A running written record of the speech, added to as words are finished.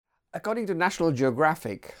according to National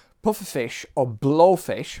Geographic, pufferfish or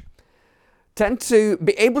blowfish tend to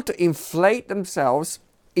be able to inflate themselves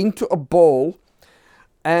into a ball,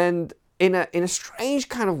 and in a strange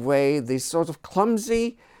kind of way, these sort of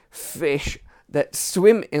clumsy fish that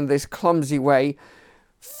swim in this clumsy way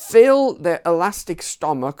fill their elastic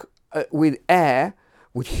stomach with air,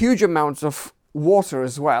 with huge amounts of water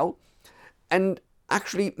as well, and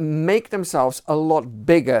actually make themselves a lot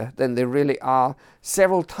bigger than they really are,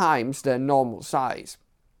 several times their normal size.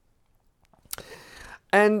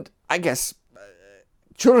 And I guess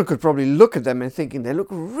children could probably look at them and thinking they look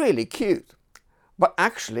really cute. But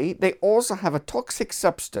actually, they also have a toxic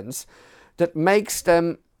substance that makes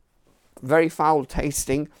them very foul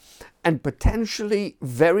tasting and potentially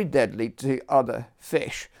very deadly to other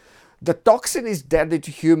fish. The toxin is deadly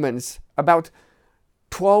to humans, about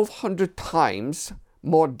 1,200 times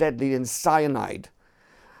more deadly than cyanide.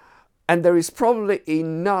 And there is probably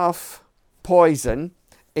enough poison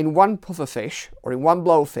in one pufferfish or in one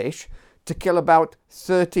blowfish to kill about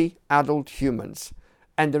 30 adult humans.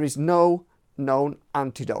 And there is no known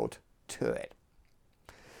antidote to it.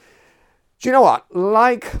 Do you know what?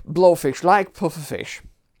 Like blowfish, like pufferfish,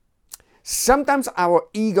 sometimes our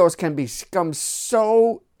egos can become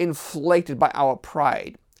so inflated by our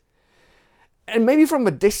pride. And maybe from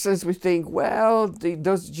a distance we think, well,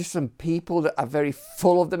 those are just some people that are very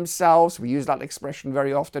full of themselves. We use that expression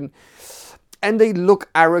very often. And they look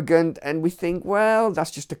arrogant, and we think, well,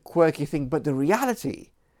 that's just a quirky thing. But the reality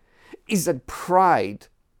is that pride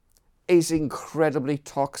is incredibly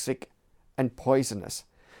toxic and poisonous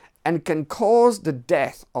and can cause the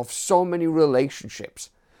death of so many relationships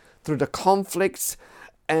through the conflicts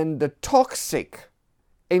and the toxic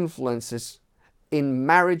influences in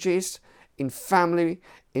marriages, in family,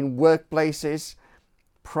 in workplaces.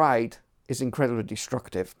 Pride is incredibly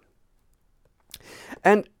destructive.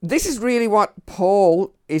 And this is really what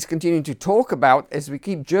Paul is continuing to talk about as we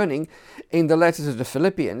keep journeying in the letter to the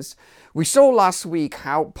Philippians. We saw last week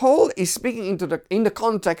how Paul is speaking in the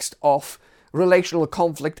context of relational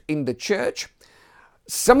conflict in the church,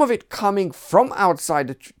 some of it coming from outside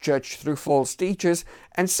the church through false teachers,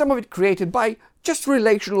 and some of it created by just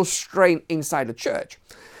relational strain inside the church.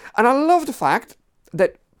 And I love the fact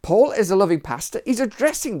that Paul, as a loving pastor, is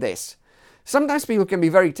addressing this. Sometimes people can be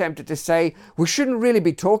very tempted to say, we shouldn't really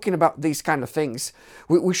be talking about these kind of things.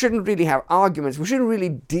 We shouldn't really have arguments. We shouldn't really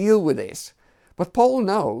deal with this. But Paul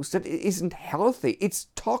knows that it isn't healthy. It's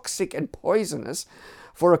toxic and poisonous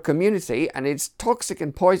for a community, and it's toxic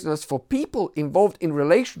and poisonous for people involved in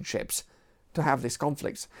relationships to have these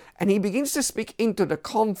conflicts. And he begins to speak into the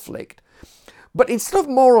conflict. But instead of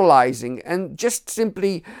moralizing and just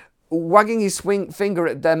simply wagging his finger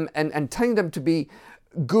at them and telling them to be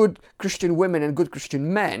good Christian women and good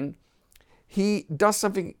Christian men, he does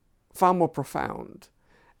something far more profound.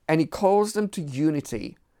 And he calls them to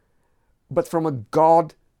unity, but from a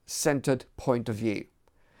God-centered point of view.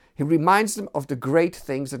 He reminds them of the great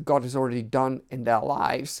things that God has already done in their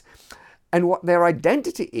lives and what their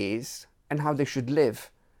identity is and how they should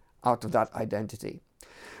live out of that identity.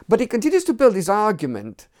 But he continues to build his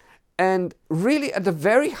argument, and really at the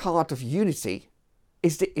very heart of unity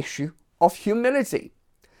is the issue of humility.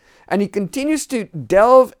 And he continues to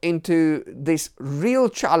delve into this real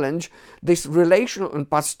challenge, this relational and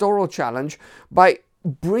pastoral challenge, by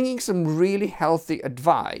bringing some really healthy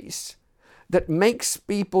advice that makes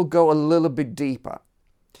people go a little bit deeper.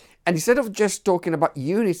 And instead of just talking about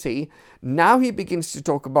unity, now he begins to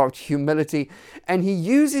talk about humility, and he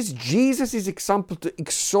uses Jesus' example to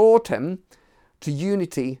exhort him to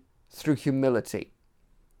unity through humility.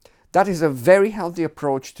 That is a very healthy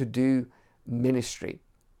approach to do ministry.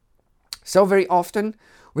 So very often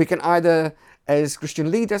we can either, as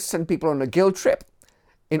Christian leaders, send people on a guilt trip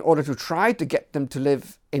in order to try to get them to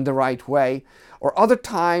live in the right way, or other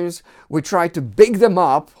times we try to big them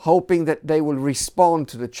up, hoping that they will respond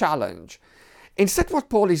to the challenge. Instead, what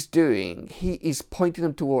Paul is doing, he is pointing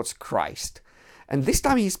them towards Christ. And this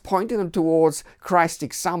time he's pointing them towards Christ's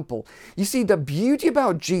example. You see, the beauty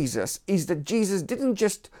about Jesus is that Jesus didn't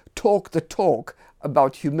just talk the talk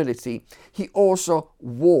about humility, he also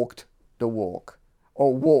walked the walk,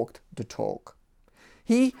 or walked the talk.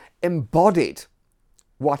 He embodied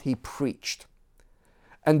what he preached.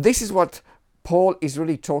 And this is what Paul is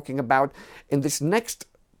really talking about in this next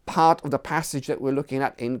part of the passage that we're looking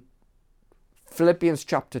at in Philippians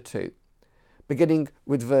chapter 2, beginning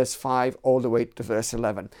with verse 5 all the way to verse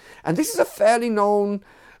 11. And this is a fairly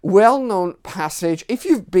well-known passage if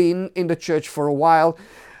you've been in the church for a while.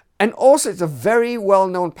 And also it's a very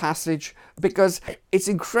well-known passage because it's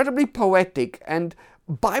incredibly poetic, and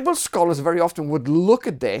Bible scholars very often would look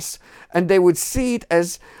at this and they would see it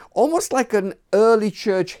as almost like an early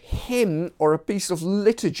church hymn or a piece of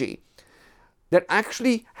liturgy that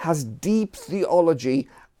actually has deep theology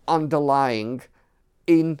underlying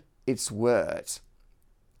in its words.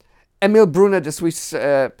 Emil Brunner, the Swiss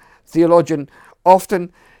theologian,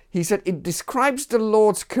 often he said it describes the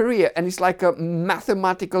Lord's career and it's like a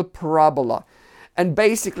mathematical parabola. And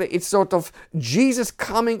basically it's sort of Jesus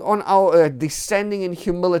coming on our earth, descending in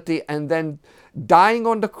humility and then dying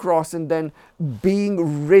on the cross and then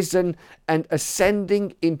being risen and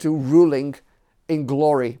ascending into ruling in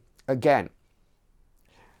glory again.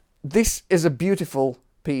 This is a beautiful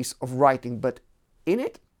piece of writing, but in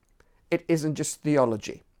it, it isn't just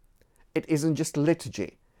theology. It isn't just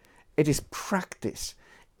liturgy. It is practice.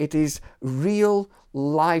 It is real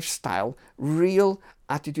lifestyle, real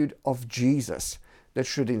attitude of Jesus that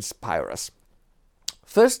should inspire us.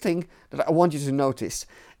 First thing that I want you to notice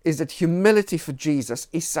is that humility for Jesus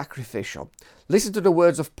is sacrificial. Listen to the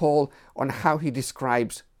words of Paul on how he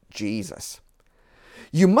describes Jesus.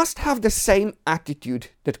 You must have the same attitude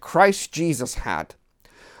that Christ Jesus had.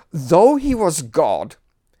 Though he was God,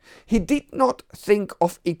 he did not think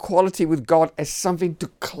of equality with God as something to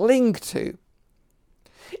cling to.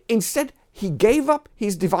 Instead, he gave up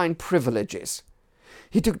his divine privileges.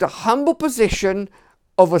 He took the humble position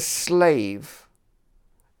of a slave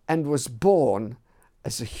and was born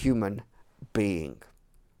as a human being.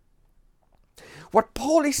 What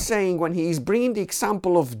Paul is saying when he is bringing the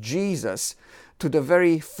example of Jesus to the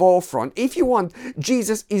very forefront, if you want,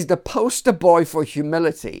 Jesus is the poster boy for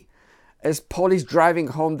humility, as Paul is driving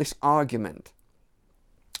home this argument.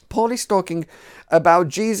 Paul is talking about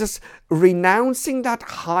Jesus renouncing that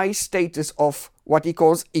high status of what he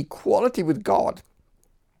calls equality with God.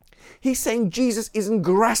 He's saying Jesus isn't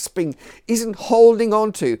grasping, isn't holding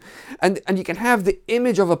on to. And you can have the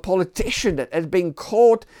image of a politician that had been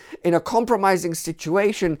caught in a compromising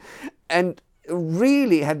situation and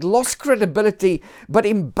really had lost credibility, but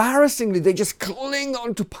embarrassingly, they just cling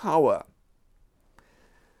on to power.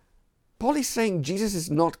 Paul is saying Jesus is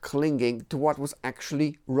not clinging to what was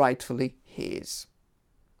actually rightfully his.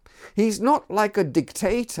 He's not like a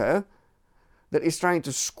dictator that is trying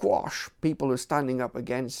to squash people who are standing up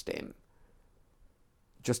against him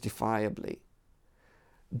justifiably.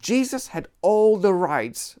 Jesus had all the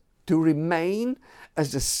rights to remain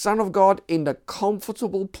as the Son of God in the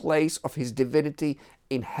comfortable place of his divinity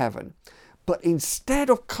in heaven. But instead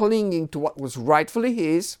of clinging to what was rightfully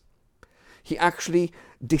his, he actually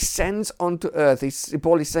descends onto earth.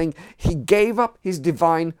 Paul is saying he gave up his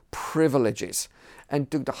divine privileges and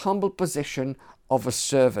took the humble position of a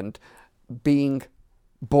servant, being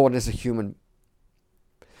born as a human.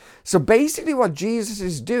 So basically what Jesus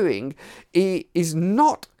is doing is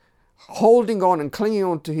not holding on and clinging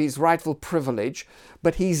on to his rightful privilege,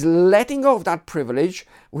 but he's letting go of that privilege,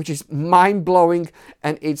 which is mind-blowing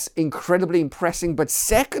and it's incredibly impressive. But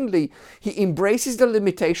secondly, he embraces the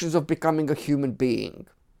limitations of becoming a human being.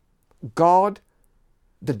 God,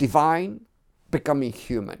 the divine, becoming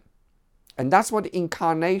human. And that's what the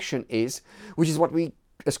incarnation is, which is what we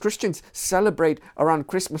as Christians celebrate around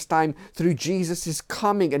Christmas time through Jesus'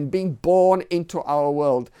 coming and being born into our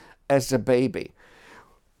world as a baby.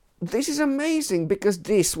 This is amazing because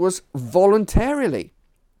this was voluntarily.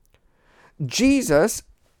 Jesus,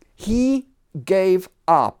 he gave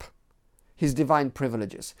up his divine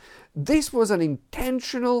privileges. This was an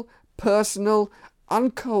intentional, personal,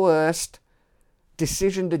 uncoerced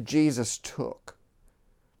decision that Jesus took.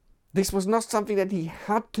 This was not something that he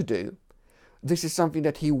had to do. This is something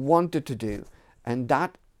that he wanted to do. And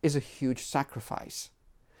that is a huge sacrifice.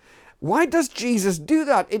 Why does Jesus do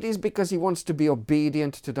that? It is because he wants to be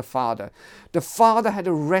obedient to the Father. The Father had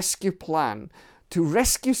a rescue plan to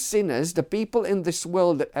rescue sinners, the people in this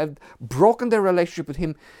world that have broken their relationship with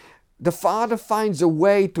him. The Father finds a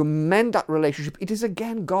way to mend that relationship. It is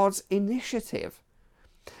again God's initiative.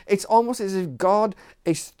 It's almost as if God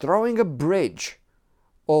is throwing a bridge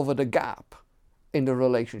over the gap in the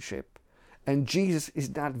relationship. And Jesus is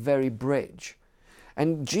that very bridge.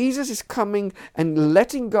 And Jesus is coming and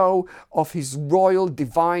letting go of his royal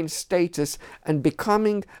divine status and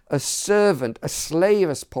becoming a servant, a slave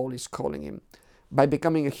as Paul is calling him, by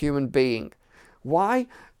becoming a human being. Why?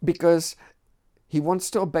 Because he wants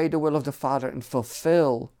to obey the will of the Father and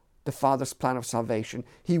fulfill the Father's plan of salvation.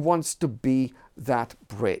 He wants to be that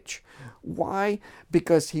bridge. Why?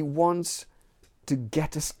 Because he wants to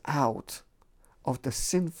get us out of the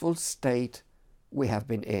sinful state we have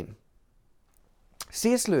been in.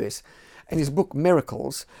 C.S. Lewis, in his book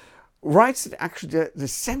Miracles, writes that actually the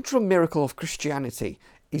central miracle of Christianity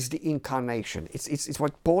is the incarnation. It's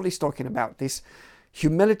what Paul is talking about, this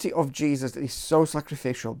humility of Jesus that is so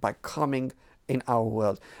sacrificial by coming in our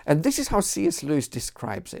world. And this is how C.S. Lewis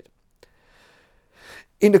describes it.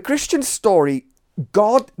 In the Christian story,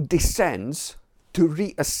 God descends to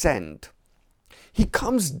reascend. He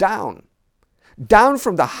comes down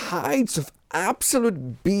from the heights of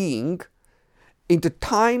absolute being into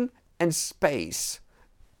time and space,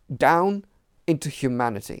 down into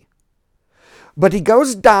humanity. But he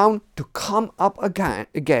goes down to come up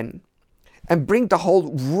again and bring the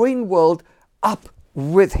whole ruined world up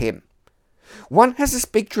with him. One has this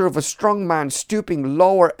picture of a strong man stooping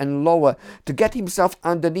lower and lower to get himself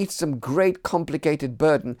underneath some great complicated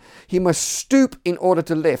burden. He must stoop in order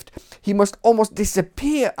to lift. He must almost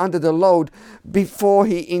disappear under the load before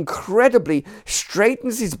he incredibly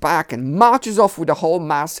straightens his back and marches off with the whole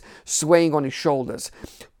mass swaying on his shoulders.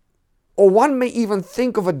 Or one may even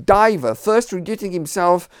think of a diver, first reducing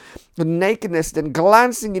himself to nakedness, then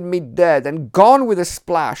glancing in mid-air, then gone with a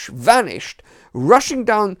splash, vanished, rushing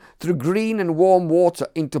down through green and warm water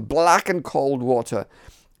into black and cold water,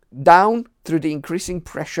 down through the increasing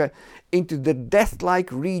pressure into the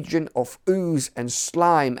death-like region of ooze and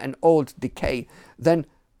slime and old decay, then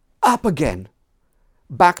up again,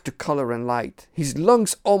 back to colour and light, his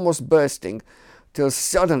lungs almost bursting, till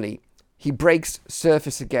suddenly he breaks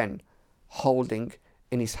surface again, holding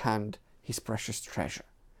in his hand his precious treasure.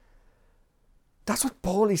 That's what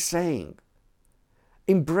Paul is saying.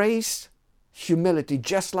 Embrace humility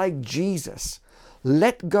just like Jesus.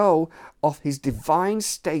 Let go of his divine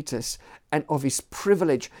status and of his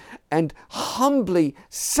privilege and humbly,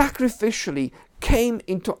 sacrificially came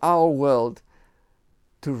into our world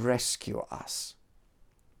to rescue us.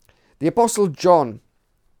 The Apostle John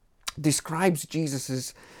describes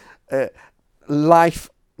Jesus' life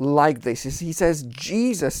like this. He says,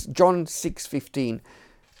 Jesus, John 6:15,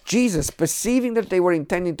 Jesus, perceiving that they were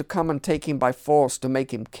intending to come and take him by force to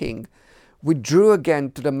make him king, withdrew again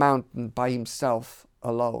to the mountain by himself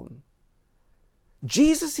alone.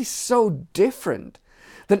 Jesus is so different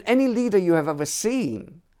than any leader you have ever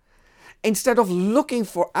seen. Instead of looking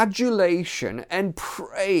for adulation and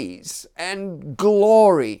praise and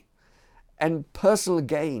glory and personal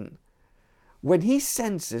gain, when he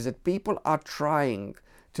senses that people are trying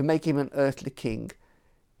to make him an earthly king,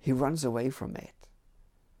 he runs away from it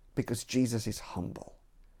because Jesus is humble.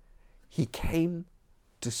 He came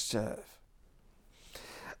to serve.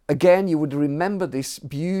 Again, you would remember this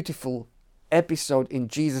beautiful episode in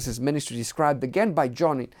Jesus' ministry described again by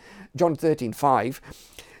John in John 13:5.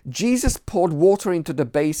 Jesus poured water into the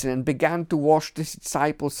basin and began to wash his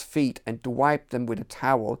disciples' feet and to wipe them with a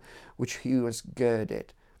towel which he was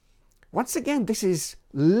girded. Once again, this is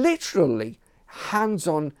literally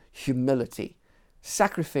hands-on humility,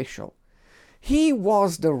 sacrificial. He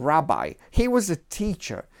was the rabbi, he was the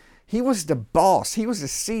teacher, he was the boss, he was the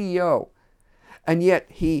CEO, and yet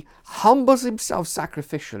he humbles himself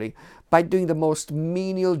sacrificially by doing the most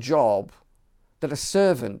menial job that a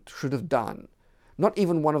servant should have done. Not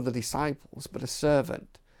even one of the disciples, but a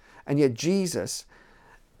servant. And yet Jesus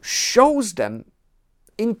shows them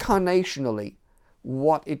incarnationally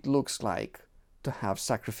what it looks like to have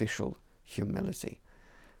sacrificial humility.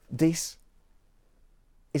 This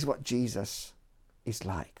is what Jesus is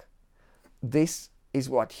like. This is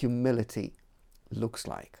what humility looks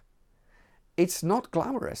like. It's not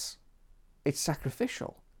glamorous. It's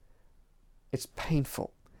sacrificial. It's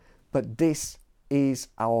painful. But this is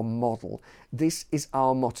our model. This is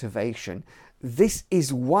our motivation. This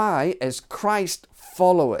is why, as Christ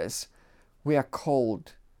followers, we are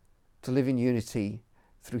called to live in unity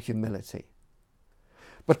through humility.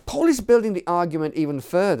 But Paul is building the argument even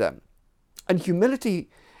further. And humility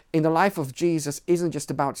in the life of Jesus isn't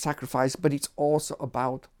just about sacrifice, but it's also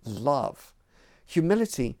about love.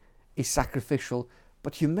 Humility is sacrificial,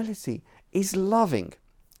 but humility is loving.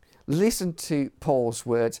 Listen to Paul's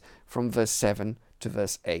words from verse 7 to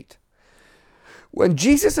verse 8. When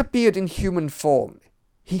Jesus appeared in human form,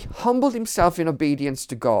 he humbled himself in obedience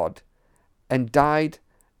to God and died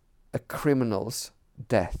a criminal's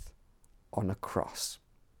death on a cross.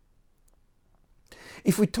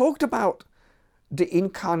 If we talked about the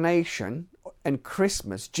incarnation and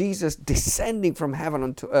Christmas, Jesus descending from heaven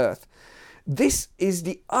onto earth, this is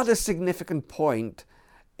the other significant point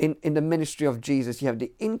in the ministry of Jesus. You have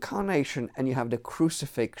the incarnation and you have the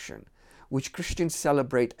crucifixion, which Christians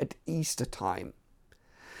celebrate at Easter time.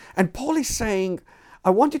 And Paul is saying, I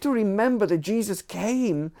want you to remember that Jesus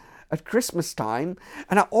came at Christmas time,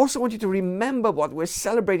 and I also want you to remember what we're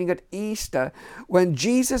celebrating at Easter, when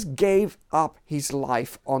Jesus gave up his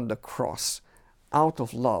life on the cross out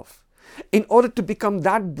of love. in order to become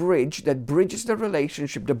that bridge that bridges the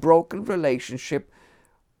relationship, the broken relationship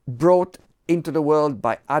brought into the world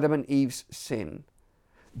by Adam and Eve's sin.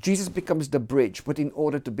 Jesus becomes the bridge, but in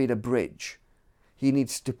order to be the bridge, he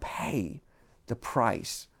needs to pay the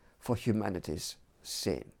price for humanity's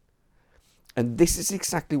sin. And this is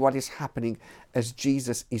exactly what is happening as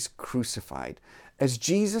Jesus is crucified. As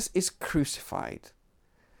Jesus is crucified,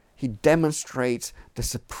 he demonstrates the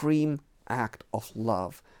supreme act of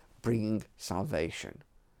love, bringing salvation.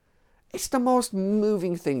 It's the most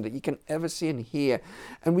moving thing that you can ever see and hear.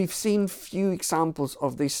 And we've seen few examples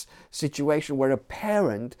of this situation where a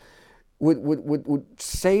parent would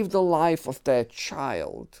save the life of their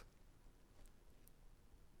child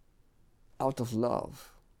out of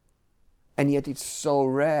love. And yet it's so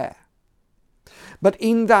rare. But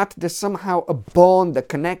in that there's somehow a bond, a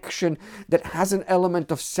connection that has an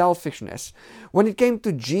element of selfishness. When it came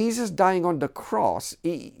to Jesus dying on the cross,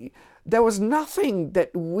 there was nothing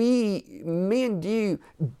that me and you,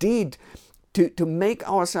 did to make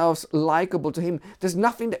ourselves likable to him. There's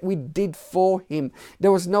nothing that we did for him.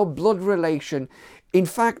 There was no blood relation. In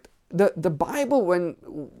fact, the Bible,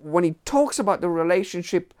 when he talks about the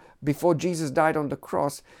relationship before Jesus died on the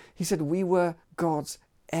cross, he said we were God's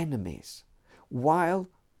enemies. While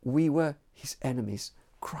we were his enemies,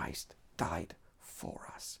 Christ died for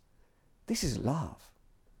us. This is love.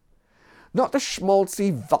 Not the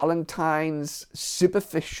schmaltzy Valentine's,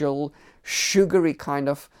 superficial, sugary kind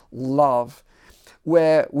of love,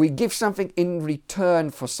 where we give something in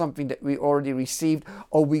return for something that we already received,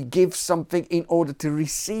 or we give something in order to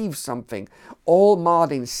receive something, all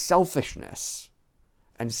marred in selfishness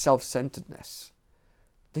and self-centeredness.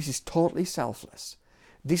 This is totally selfless.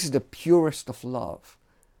 This is the purest of love.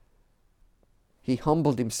 He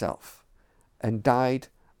humbled himself and died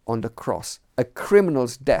on the cross, a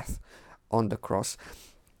criminal's death on the cross.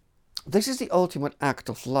 This is the ultimate act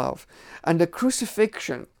of love. And the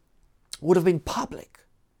crucifixion would have been public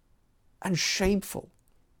and shameful.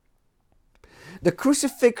 The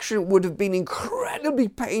crucifixion would have been incredibly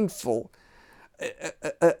painful,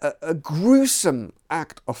 a gruesome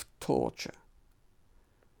act of torture.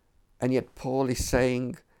 And yet Paul is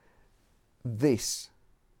saying, this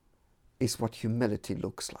is what humility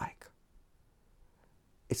looks like.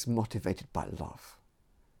 It's motivated by love.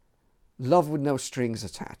 Love with no strings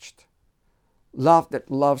attached. Love that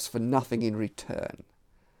loves for nothing in return.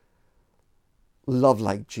 Love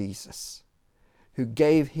like Jesus, who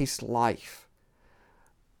gave his life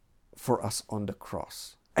for us on the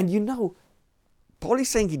cross. And you know, Paul is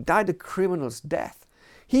saying he died a criminal's death.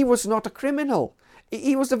 He was not a criminal.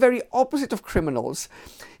 He was the very opposite of criminals.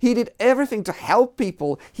 He did everything to help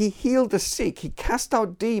people. He healed the sick. He cast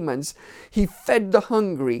out demons. He fed the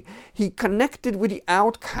hungry. He connected with the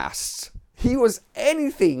outcasts. He was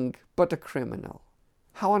anything but a criminal.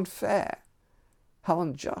 How unfair. How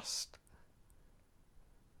unjust.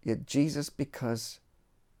 Yet Jesus, because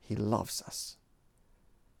he loves us,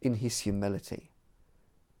 in his humility,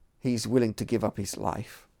 he's willing to give up his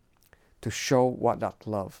life to show what that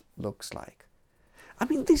love looks like. I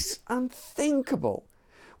mean, this is unthinkable.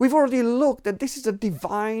 We've already looked that this is a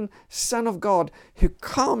divine Son of God who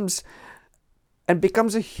comes and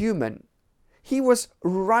becomes a human. He was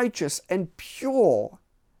righteous and pure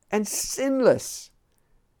and sinless.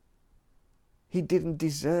 He didn't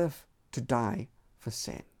deserve to die for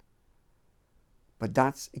sin. But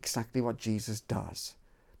that's exactly what Jesus does.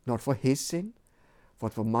 Not for his sin,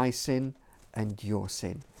 but for my sin and your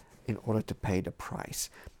sin, in order to pay the price.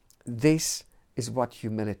 This is what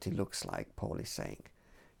humility looks like, Paul is saying.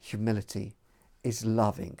 Humility is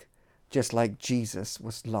loving, just like Jesus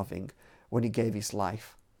was loving when he gave his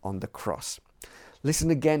life on the cross. Listen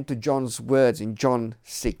again to John's words in John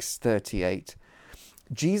 6:38.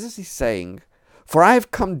 Jesus is saying, "For I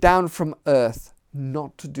have come down from earth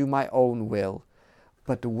not to do my own will,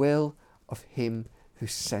 but the will of him who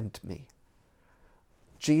sent me."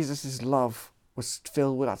 Jesus' love was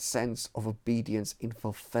filled with that sense of obedience in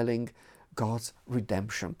fulfilling God's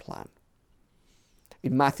redemption plan.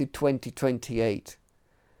 In Matthew 20:28,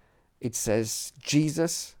 it says,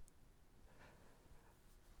 Jesus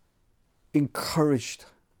encouraged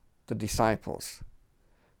the disciples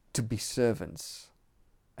to be servants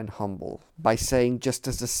and humble by saying, just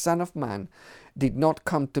as the Son of Man did not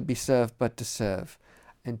come to be served but to serve,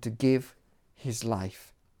 and to give his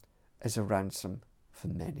life as a ransom for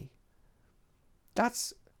many.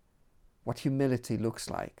 That's what humility looks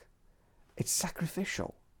like. It's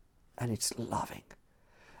sacrificial and it's loving.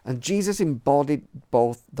 And Jesus embodied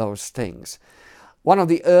both those things. One of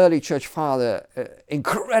the early church fathers,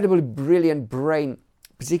 incredibly brilliant brain,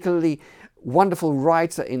 particularly wonderful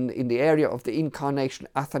writer in the area of the incarnation,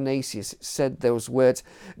 Athanasius, said those words,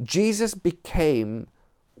 Jesus became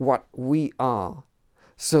what we are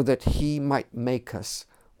so that he might make us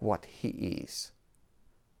what he is.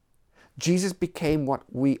 Jesus became what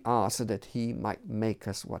we are so that he might make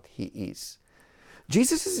us what he is.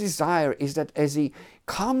 Jesus' desire is that as he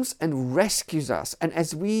comes and rescues us, and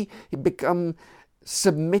as we become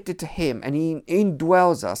submitted to him and he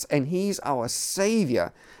indwells us and he's our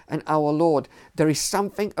Savior and our Lord, there is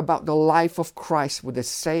something about the life of Christ with the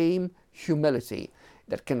same humility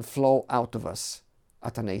that can flow out of us.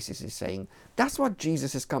 Athanasius is saying that's what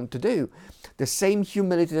Jesus has come to do. The same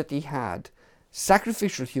humility that he had,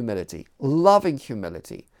 sacrificial humility, loving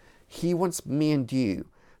humility, he wants me and you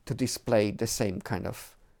to display the same kind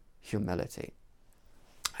of humility.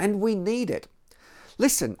 And we need it.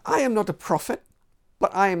 Listen, I am not a prophet,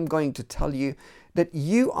 but I am going to tell you that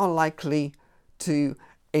you are likely to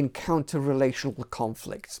encounter relational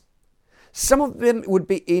conflicts. Some of them would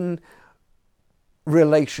be in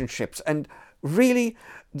relationships, and really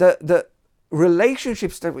the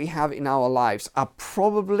relationships that we have in our lives are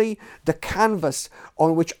probably the canvas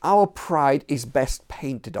on which our pride is best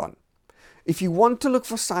painted on. If you want to look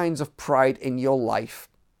for signs of pride in your life,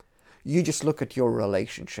 you just look at your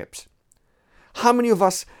relationships. How many of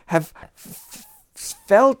us have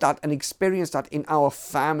felt that and experienced that in our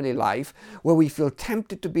family life, where we feel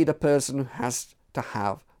tempted to be the person who has to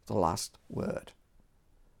have the last word?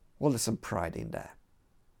 Well, there's some pride in there.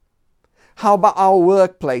 How about our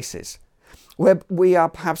workplaces, where we are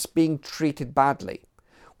perhaps being treated badly,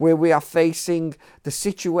 where we are facing the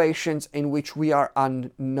situations in which we are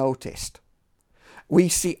unnoticed? We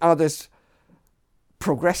see others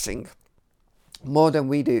progressing more than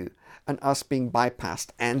we do, and us being bypassed,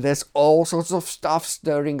 and there's all sorts of stuff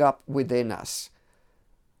stirring up within us.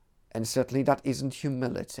 And certainly that isn't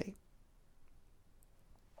humility.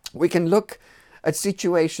 We can look at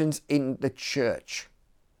situations in the church.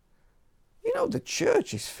 You know, the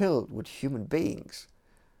church is filled with human beings.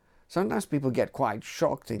 Sometimes people get quite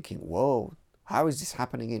shocked thinking, whoa, how is this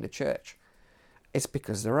happening in the church? It's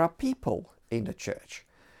because there are people in the church.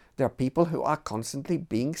 There are people who are constantly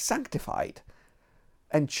being sanctified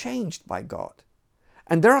and changed by God.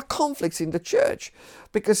 And there are conflicts in the church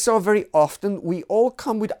because so very often we all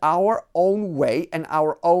come with our own way and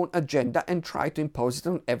our own agenda and try to impose it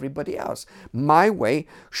on everybody else. My way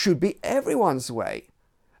should be everyone's way.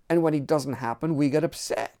 And when it doesn't happen, we get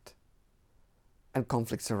upset. And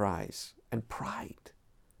conflicts arise and pride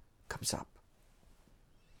comes up.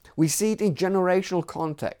 We see it in generational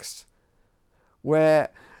contexts where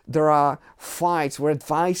there are fights, where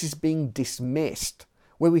advice is being dismissed,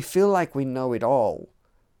 where we feel like we know it all.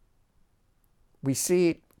 We see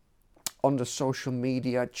it on the social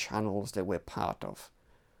media channels that we're part of,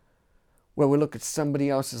 where we look at somebody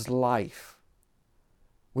else's life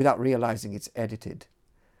without realizing it's edited.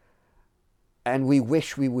 And we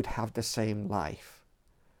wish we would have the same life.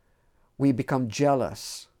 We become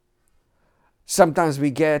jealous. Sometimes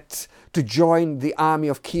we get to join the army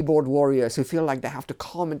of keyboard warriors who feel like they have to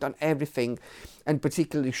comment on everything and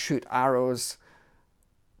particularly shoot arrows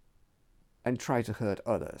and try to hurt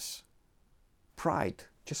others. Pride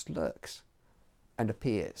just lurks and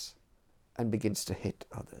appears and begins to hit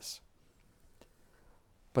others.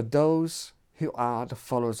 But those who are the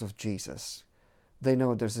followers of Jesus, they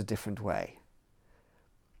know there's a different way.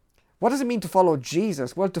 What does it mean to follow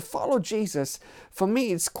Jesus? Well, to follow Jesus, for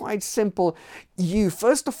me, it's quite simple. You,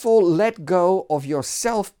 first of all, let go of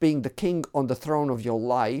yourself being the king on the throne of your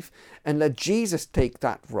life and let Jesus take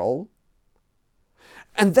that role.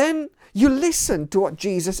 And then you listen to what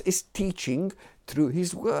Jesus is teaching through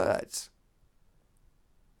his words.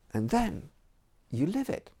 And then you live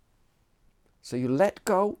it. So you let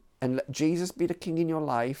go and let Jesus be the king in your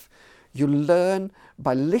life. You learn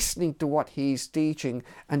by listening to what he is teaching,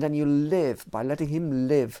 and then you live by letting him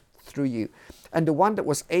live through you. And the one that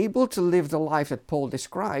was able to live the life that Paul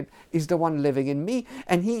described is the one living in me,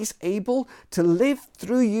 and he is able to live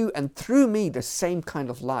through you and through me the same kind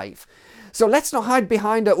of life. So let's not hide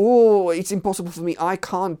behind it's impossible for me, I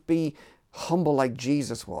can't be humble like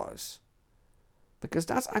Jesus was. Because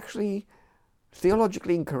that's actually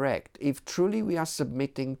theologically incorrect. If truly we are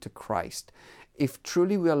submitting to Christ, if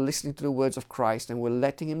truly we are listening to the words of Christ and we're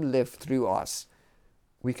letting him live through us,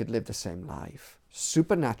 we could live the same life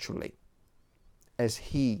supernaturally as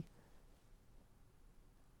he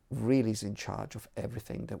really is in charge of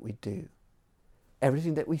everything that we do,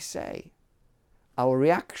 everything that we say, our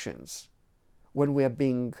reactions when we are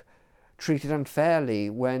being treated unfairly,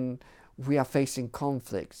 when we are facing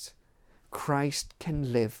conflicts. Christ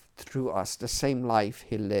can live through us the same life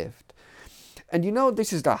he lived. And you know,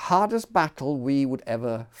 this is the hardest battle we would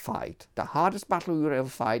ever fight. The hardest battle we would ever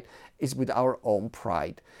fight is with our own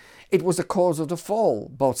pride. It was the cause of the fall,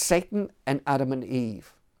 both Satan and Adam and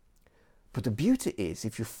Eve. But the beauty is,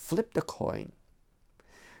 if you flip the coin,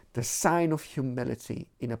 the sign of humility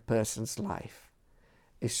in a person's life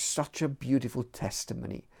is such a beautiful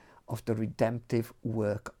testimony of the redemptive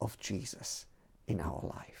work of Jesus in our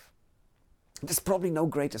life. There's probably no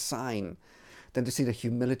greater sign than to see the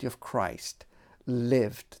humility of Christ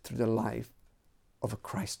lived through the life of a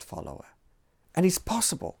Christ follower. And it's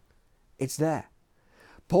possible. It's there.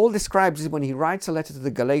 Paul describes it when he writes a letter to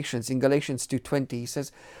the Galatians. In Galatians 2:20, he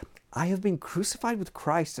says, I have been crucified with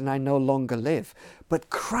Christ and I no longer live, but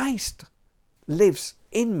Christ lives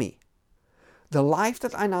in me. The life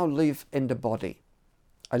that I now live in the body,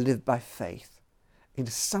 I live by faith in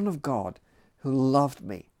the Son of God who loved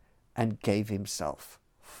me and gave himself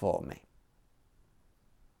for me.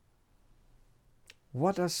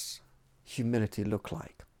 What does humility look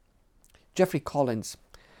like? Jeffrey Collins,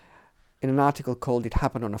 in an article called It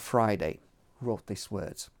Happened on a Friday, wrote these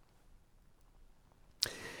words.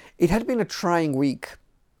 It had been a trying week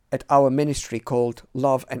at our ministry called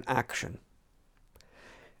Love and Action.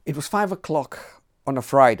 It was 5 o'clock on a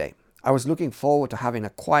Friday. I was looking forward to having a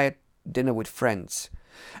quiet dinner with friends.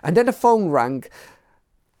 And then the phone rang.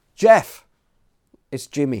 Jeff, it's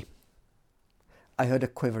Jimmy. I heard a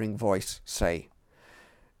quivering voice say.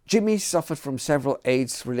 Jimmy suffered from several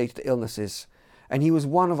AIDS-related illnesses, and he was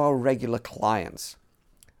one of our regular clients.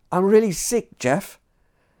 I'm really sick, Jeff.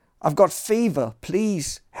 I've got fever.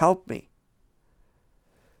 Please help me.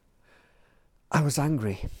 I was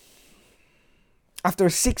angry. After a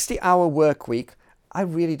 60-hour work week, I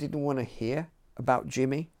really didn't want to hear about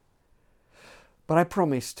Jimmy. But I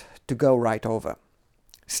promised to go right over.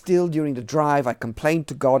 Still, during the drive, I complained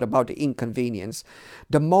to God about the inconvenience.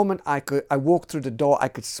 The moment I walked through the door, I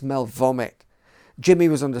could smell vomit. Jimmy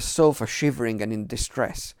was on the sofa shivering and in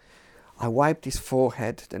distress. I wiped his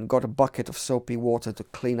forehead, then got a bucket of soapy water to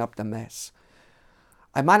clean up the mess.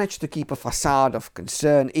 I managed to keep a facade of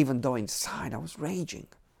concern, even though inside I was raging.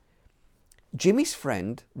 Jimmy's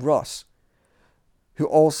friend, Russ, who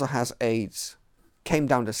also has AIDS, came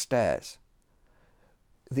down the stairs.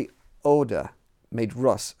 The odour made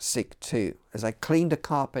Russ sick too. As I cleaned the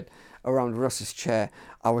carpet around Russ's chair,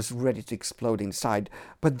 I was ready to explode inside.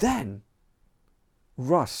 But then,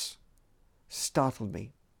 Russ startled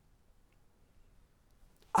me.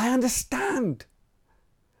 I understand.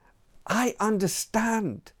 I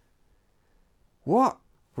understand. What,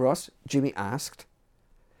 Russ? Jimmy asked.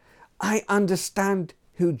 I understand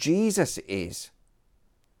who Jesus is,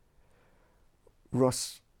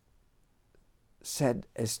 Russ said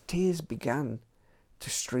as tears began to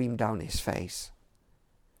stream down his face.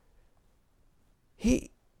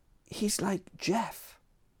 He's like Jeff.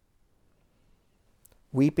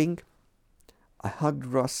 Weeping, I hugged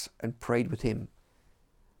Russ and prayed with him,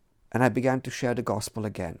 and I began to share the gospel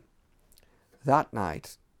again. That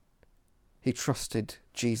night, he trusted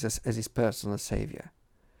Jesus as his personal Savior.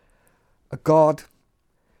 A God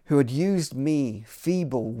who had used me,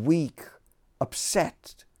 feeble, weak,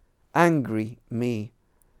 upset, angry me,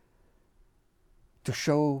 to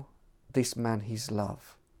show this man his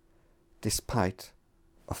love, despite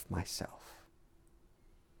of myself.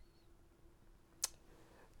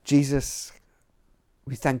 Jesus,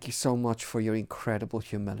 we thank you so much for your incredible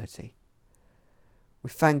humility. We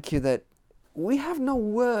thank you that we have no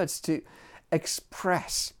words to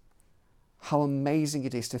express how amazing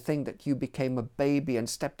it is to think that you became a baby and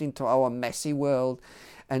stepped into our messy world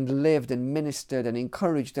and lived and ministered and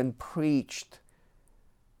encouraged and preached.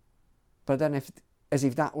 But then as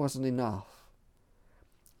if that wasn't enough,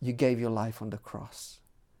 you gave your life on the cross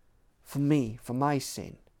for me, for my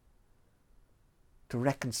sin, to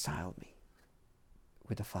reconcile me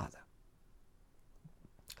with the Father.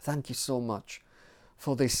 Thank you so much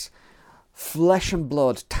for this flesh and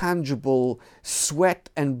blood, tangible, sweat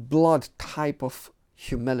and blood type of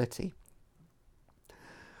humility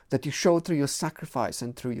that you show through your sacrifice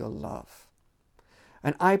and through your love.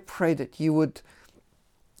 And I pray that you would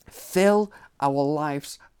fill our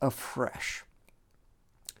lives afresh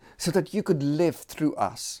so that you could live through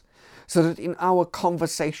us, so that in our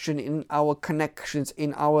conversation, in our connections,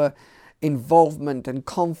 in our involvement and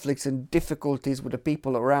conflicts and difficulties with the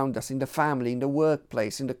people around us, in the family, in the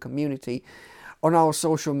workplace, in the community, on our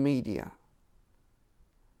social media,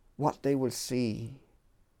 what they will see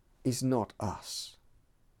is not us.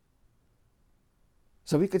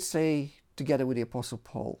 So we could say together with the Apostle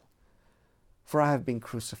Paul, "For I have been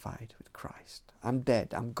crucified with Christ. I'm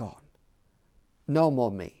dead, I'm gone. No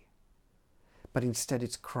more me. But instead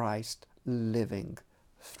it's Christ living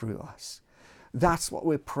through us. That's what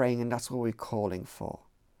we're praying, and that's what we're calling for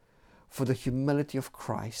the humility of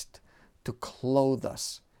Christ to clothe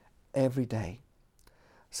us every day,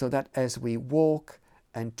 so that as we walk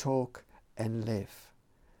and talk and live,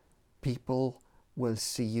 people will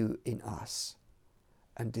see you in us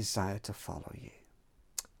and desire to follow you.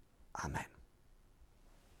 Amen.